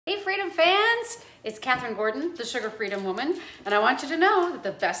Hey Freedom fans, it's Catherine Gordon, the Sugar Freedom Woman, and I want you to know that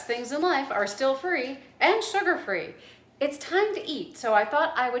the best things in life are still free and sugar-free. It's time to eat, so I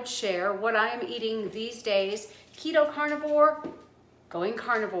thought I would share what I am eating these days. Keto carnivore, going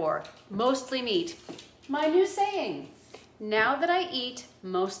carnivore, mostly meat. My new saying, now that I eat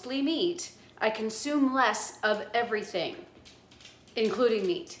mostly meat, I consume less of everything, including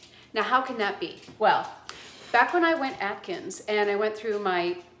meat. Now how can that be? Well, back when I went Atkins and I went through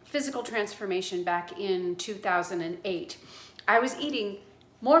my physical transformation back in 2008, I was eating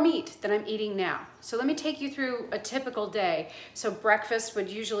more meat than I'm eating now. So let me take you through a typical day. So breakfast would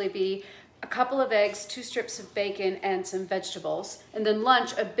usually be a couple of eggs, 2 strips of bacon, and some vegetables. And then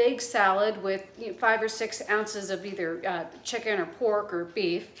lunch, a big salad with 5 or 6 ounces of either chicken or pork or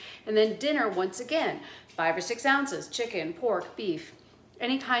beef. And then dinner, once again, 5 or 6 ounces, chicken, pork, beef,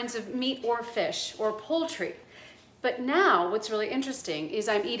 any kinds of meat or fish or poultry. But now what's really interesting is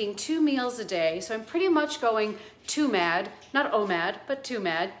I'm eating 2 meals a day. So I'm pretty much going OMAD, not OMAD, but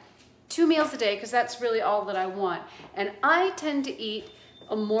OMAD, 2 meals a day because that's really all that I want. And I tend to eat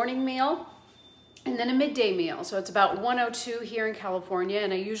a morning meal and then a midday meal. So it's about 1:02 here in California,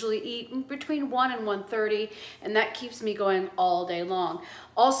 and I usually eat between 1 and 1:30, and that keeps me going all day long.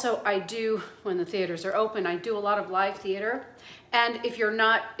 Also, I do, when the theaters are open, I do a lot of live theater. And if you're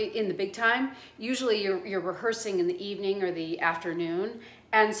not in the big time, usually you're rehearsing in the evening or the afternoon.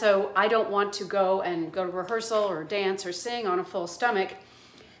 And so I don't want to go to rehearsal or dance or sing on a full stomach.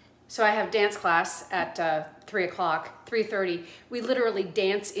 So I have dance class at 3 o'clock, 3:30. We literally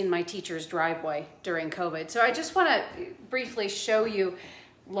dance in my teacher's driveway during COVID. So I just want to briefly show you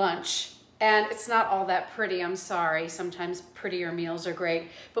lunch. And it's not all that pretty, I'm sorry. Sometimes prettier meals are great.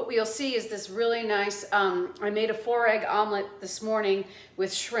 But what you'll see is this really nice, I made a 4-egg omelet this morning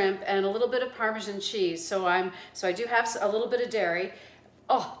with shrimp and a little bit of Parmesan cheese. So I do have a little bit of dairy.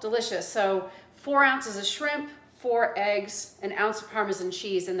 Oh, delicious. So 4 ounces of shrimp, 4 eggs, an ounce of Parmesan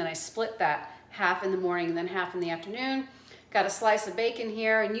cheese, and then I split that half in the morning and then half in the afternoon. Got a slice of bacon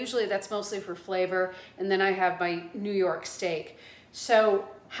here, and usually that's mostly for flavor. And then I have my New York steak. So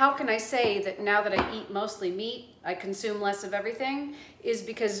how can I say that now that I eat mostly meat, I consume less of everything? Is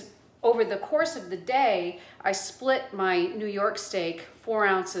because over the course of the day, I split my New York steak 4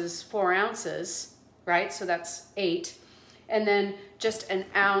 ounces, 4 ounces, right? So that's 8. And then just an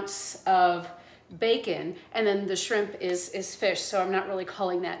ounce of bacon, and then the shrimp is fish, so I'm not really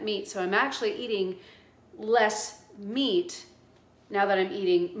calling that meat. So I'm actually eating less meat now that I'm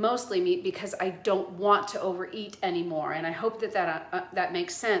eating mostly meat because I don't want to overeat anymore. And I hope that that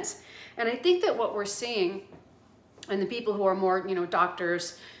makes sense. And I think that what we're seeing, and the people who are more,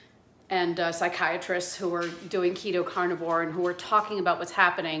 doctors and psychiatrists who are doing keto carnivore and who are talking about what's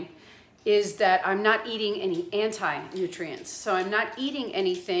happening, is that I'm not eating any anti-nutrients. So I'm not eating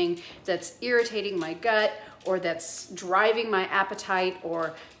anything that's irritating my gut or that's driving my appetite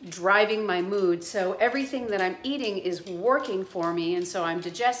or driving my mood. So everything that I'm eating is working for me, and so I'm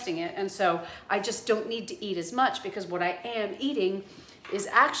digesting it. And so I just don't need to eat as much because what I am eating is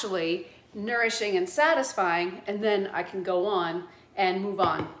actually nourishing and satisfying, and then I can go on and move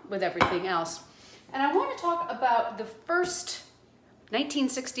on with everything else. And I want to talk about the first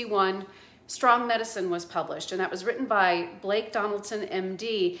 1961 Strong Medicine was published, and that was written by Blake Donaldson,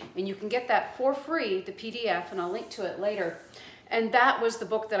 MD, and you can get that for free, the PDF, and I'll link to it later. And that was the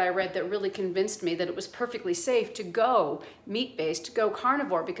book that I read that really convinced me that it was perfectly safe to go meat-based, to go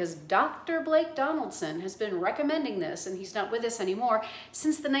carnivore, because Dr. Blake Donaldson has been recommending this, and he's not with us anymore,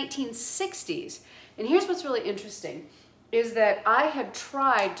 since the 1960s. And here's what's really interesting, is that I had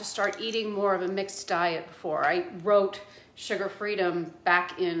tried to start eating more of a mixed diet before. I wrote Sugar Freedom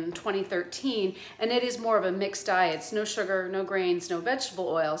back in 2013, and it is more of a mixed diet. It's no sugar, no grains, no vegetable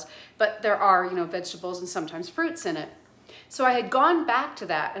oils, but there are, vegetables and sometimes fruits in it. So I had gone back to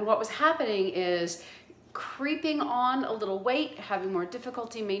that, and what was happening is creeping on a little weight, having more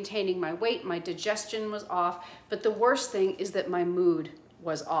difficulty maintaining my weight, my digestion was off, but the worst thing is that my mood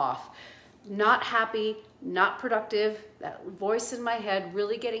was off. Not happy, not productive, that voice in my head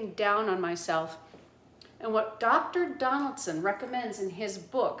really getting down on myself. And what Dr. Donaldson recommends in his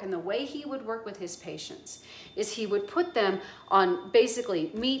book, and the way he would work with his patients, is he would put them on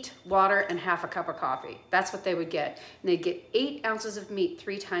basically meat, water, and half a cup of coffee. That's what they would get. And they'd get 8 ounces of meat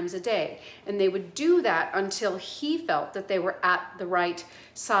 3 times a day. And they would do that until he felt that they were at the right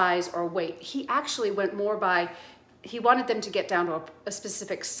size or weight. He actually went more by, he wanted them to get down to a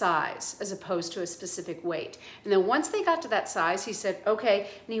specific size as opposed to a specific weight. And then once they got to that size, he said, okay,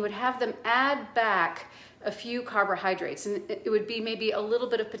 and he would have them add back a few carbohydrates, and it would be maybe a little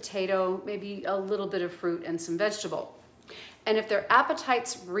bit of potato, maybe a little bit of fruit and some vegetable. And if their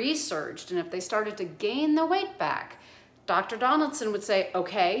appetites resurged and if they started to gain the weight back, Dr. Donaldson would say,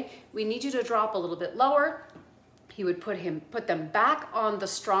 okay, we need you to drop a little bit lower. He would put them back on the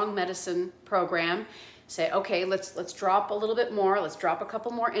strong medicine program, say, okay, let's drop a little bit more, let's drop a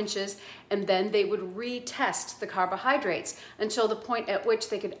couple more inches, and then they would retest the carbohydrates until the point at which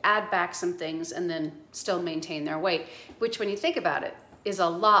they could add back some things and then still maintain their weight, which when you think about it, is a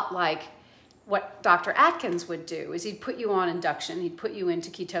lot like what Dr. Atkins would do, is he'd put you on induction, he'd put you into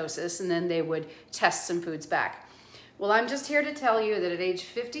ketosis, and then they would test some foods back. Well, I'm just here to tell you that at age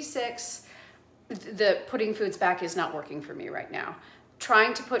 56, the putting foods back is not working for me right now.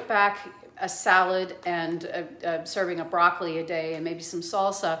 Trying to put back a salad and a serving of broccoli a day and maybe some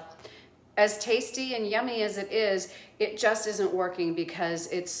salsa, as tasty and yummy as it is, it just isn't working because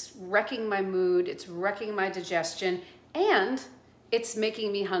it's wrecking my mood, it's wrecking my digestion, and it's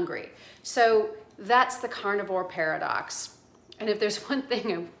making me hungry. So that's the carnivore paradox. And if there's one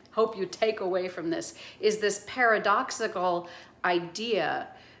thing I hope you take away from this, is this paradoxical idea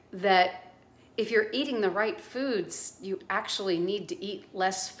that if you're eating the right foods, you actually need to eat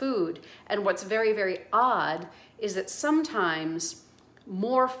less food. And what's very, very odd is that sometimes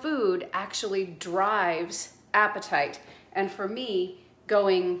more food actually drives appetite. And for me,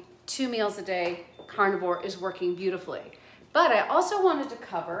 going 2 meals a day carnivore is working beautifully. But I also wanted to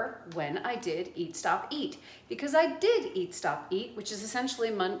cover when I did Eat, Stop, Eat, because I did Eat, Stop, Eat, which is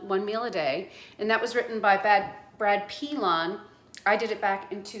essentially 1 meal a day, and that was written by Brad Pilon. I did it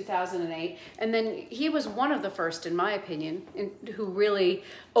back in 2008, and then he was one of the first, in my opinion, who really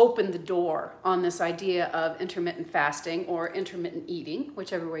opened the door on this idea of intermittent fasting or intermittent eating,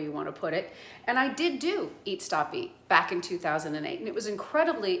 whichever way you want to put it. And I did do Eat, Stop, Eat back in 2008, and it was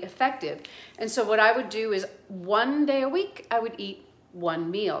incredibly effective. And so what I would do is 1 day a week, I would eat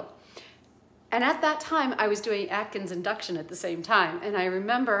 1 meal. And at that time, I was doing Atkins induction at the same time. And I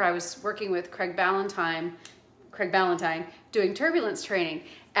remember I was working with Craig Ballantyne doing turbulence training,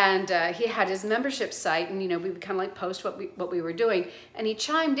 and he had his membership site, and we would kind of like post what we were doing, and he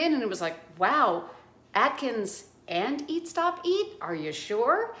chimed in and it was like, wow, Atkins and Eat, Stop, Eat, are you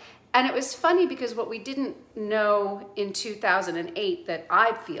sure? And it was funny because what we didn't know in 2008 that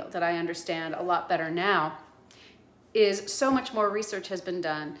I feel that I understand a lot better now is so much more research has been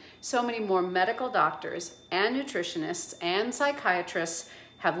done. So many more medical doctors and nutritionists and psychiatrists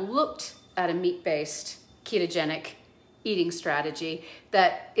have looked at a meat-based ketogenic eating strategy,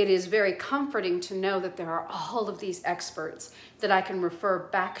 that it is very comforting to know that there are all of these experts that I can refer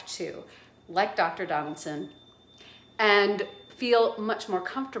back to, like Dr. Donaldson, and feel much more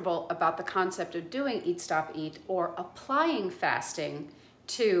comfortable about the concept of doing Eat, Stop, Eat or applying fasting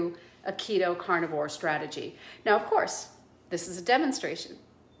to a keto carnivore strategy. Now, of course, this is a demonstration,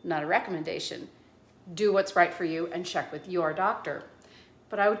 not a recommendation. Do what's right for you and check with your doctor.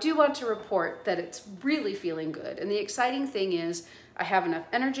 But I do want to report that it's really feeling good. And the exciting thing is I have enough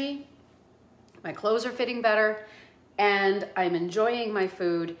energy, my clothes are fitting better, and I'm enjoying my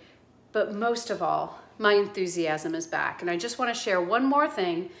food. But most of all, my enthusiasm is back. And I just want to share one more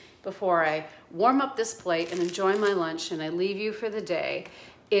thing before I warm up this plate and enjoy my lunch and I leave you for the day,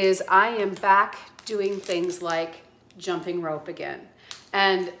 is I am back doing things like jumping rope again.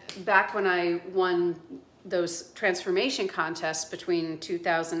 And back when I won those transformation contests between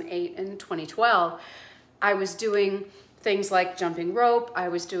 2008 and 2012, I was doing things like jumping rope, I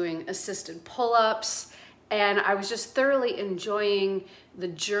was doing assisted pull-ups, and I was just thoroughly enjoying the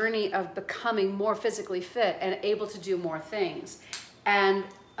journey of becoming more physically fit and able to do more things. And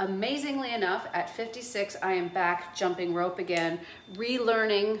amazingly enough, at 56, I am back jumping rope again,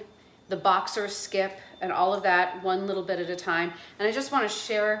 relearning the boxer skip and all of that one little bit at a time. And I just want to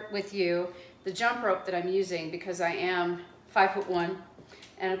share with you the jump rope that I'm using because I am 5'1",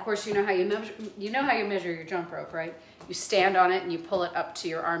 and of course you know how you measure your jump rope, right? You stand on it and you pull it up to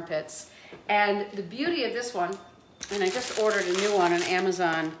your armpits. And the beauty of this one, and I just ordered a new one on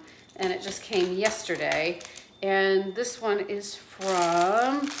Amazon, and it just came yesterday. And this one is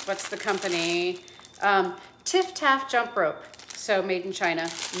from, what's the company? Tiff Taff Jump Rope. So made in China,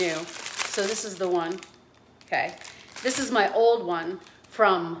 new. So this is the one, okay. This is my old one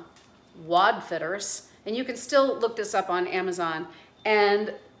from Wad Fitters, and you can still look this up on Amazon.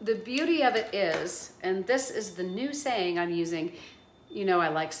 And the beauty of it is, and this is the new saying I'm using, you know I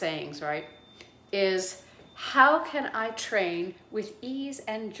like sayings, right? Is how can I train with ease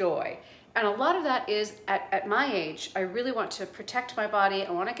and joy? And a lot of that is at my age, I really want to protect my body.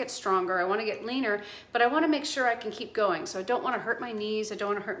 I want to get stronger. I want to get leaner, but I want to make sure I can keep going. So I don't want to hurt my knees. I don't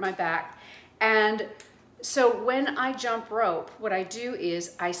want to hurt my back. And so when I jump rope, what I do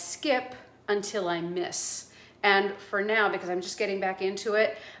is I skip until I miss. And for now, because I'm just getting back into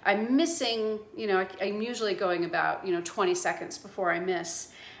it, I'm missing, I'm usually going about, 20 seconds before I miss.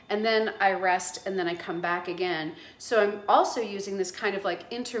 And then I rest, and then I come back again. So I'm also using this kind of like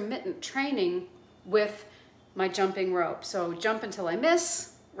intermittent training with my jumping rope. So jump until I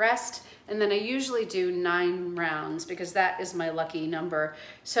miss, rest, and then I usually do 9 rounds because that is my lucky number.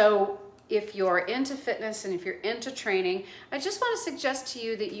 So if you're into fitness and if you're into training, I just want to suggest to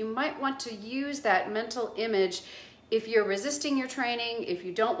you that you might want to use that mental image if you're resisting your training, if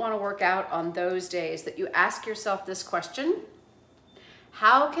you don't want to work out on those days, that you ask yourself this question: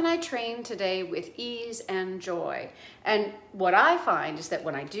 how can I train today with ease and joy? And what I find is that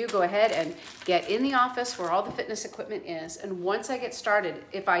when I do go ahead and get in the office where all the fitness equipment is, and once I get started,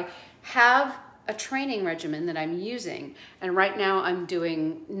 if I have a training regimen that I'm using, and right now I'm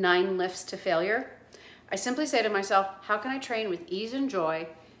doing 9 lifts to failure, I simply say to myself, how can I train with ease and joy?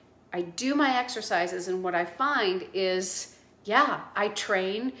 I do my exercises, and what I find is, yeah, I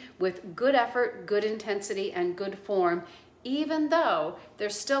train with good effort, good intensity, and good form, even though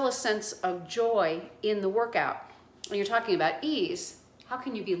there's still a sense of joy in the workout. When you're talking about ease, how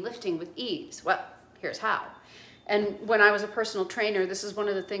can you be lifting with ease? Well, here's how. And when I was a personal trainer, this is one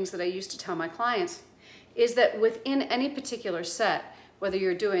of the things that I used to tell my clients, is that within any particular set, whether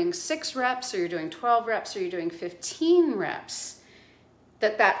you're doing 6 reps or you're doing 12 reps or you're doing 15 reps,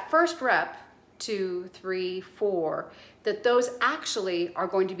 that first rep, 2, 3, 4, that those actually are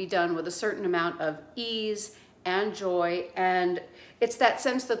going to be done with a certain amount of ease and joy. And it's that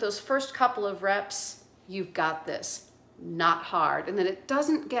sense that those first couple of reps, you've got this, not hard. And then it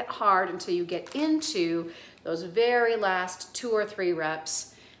doesn't get hard until you get into those very last 2 or 3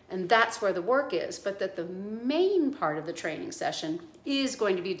 reps. And that's where the work is, but that the main part of the training session is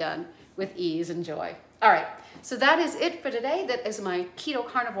going to be done with ease and joy. All right, so that is it for today. That is my Keto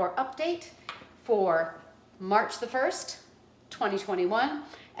Carnivore update for March the 1st, 2021.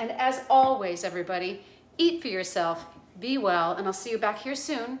 And as always, everybody, eat for yourself, be well, and I'll see you back here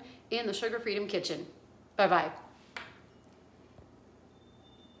soon in the Sugar Freedom Kitchen. Bye-bye.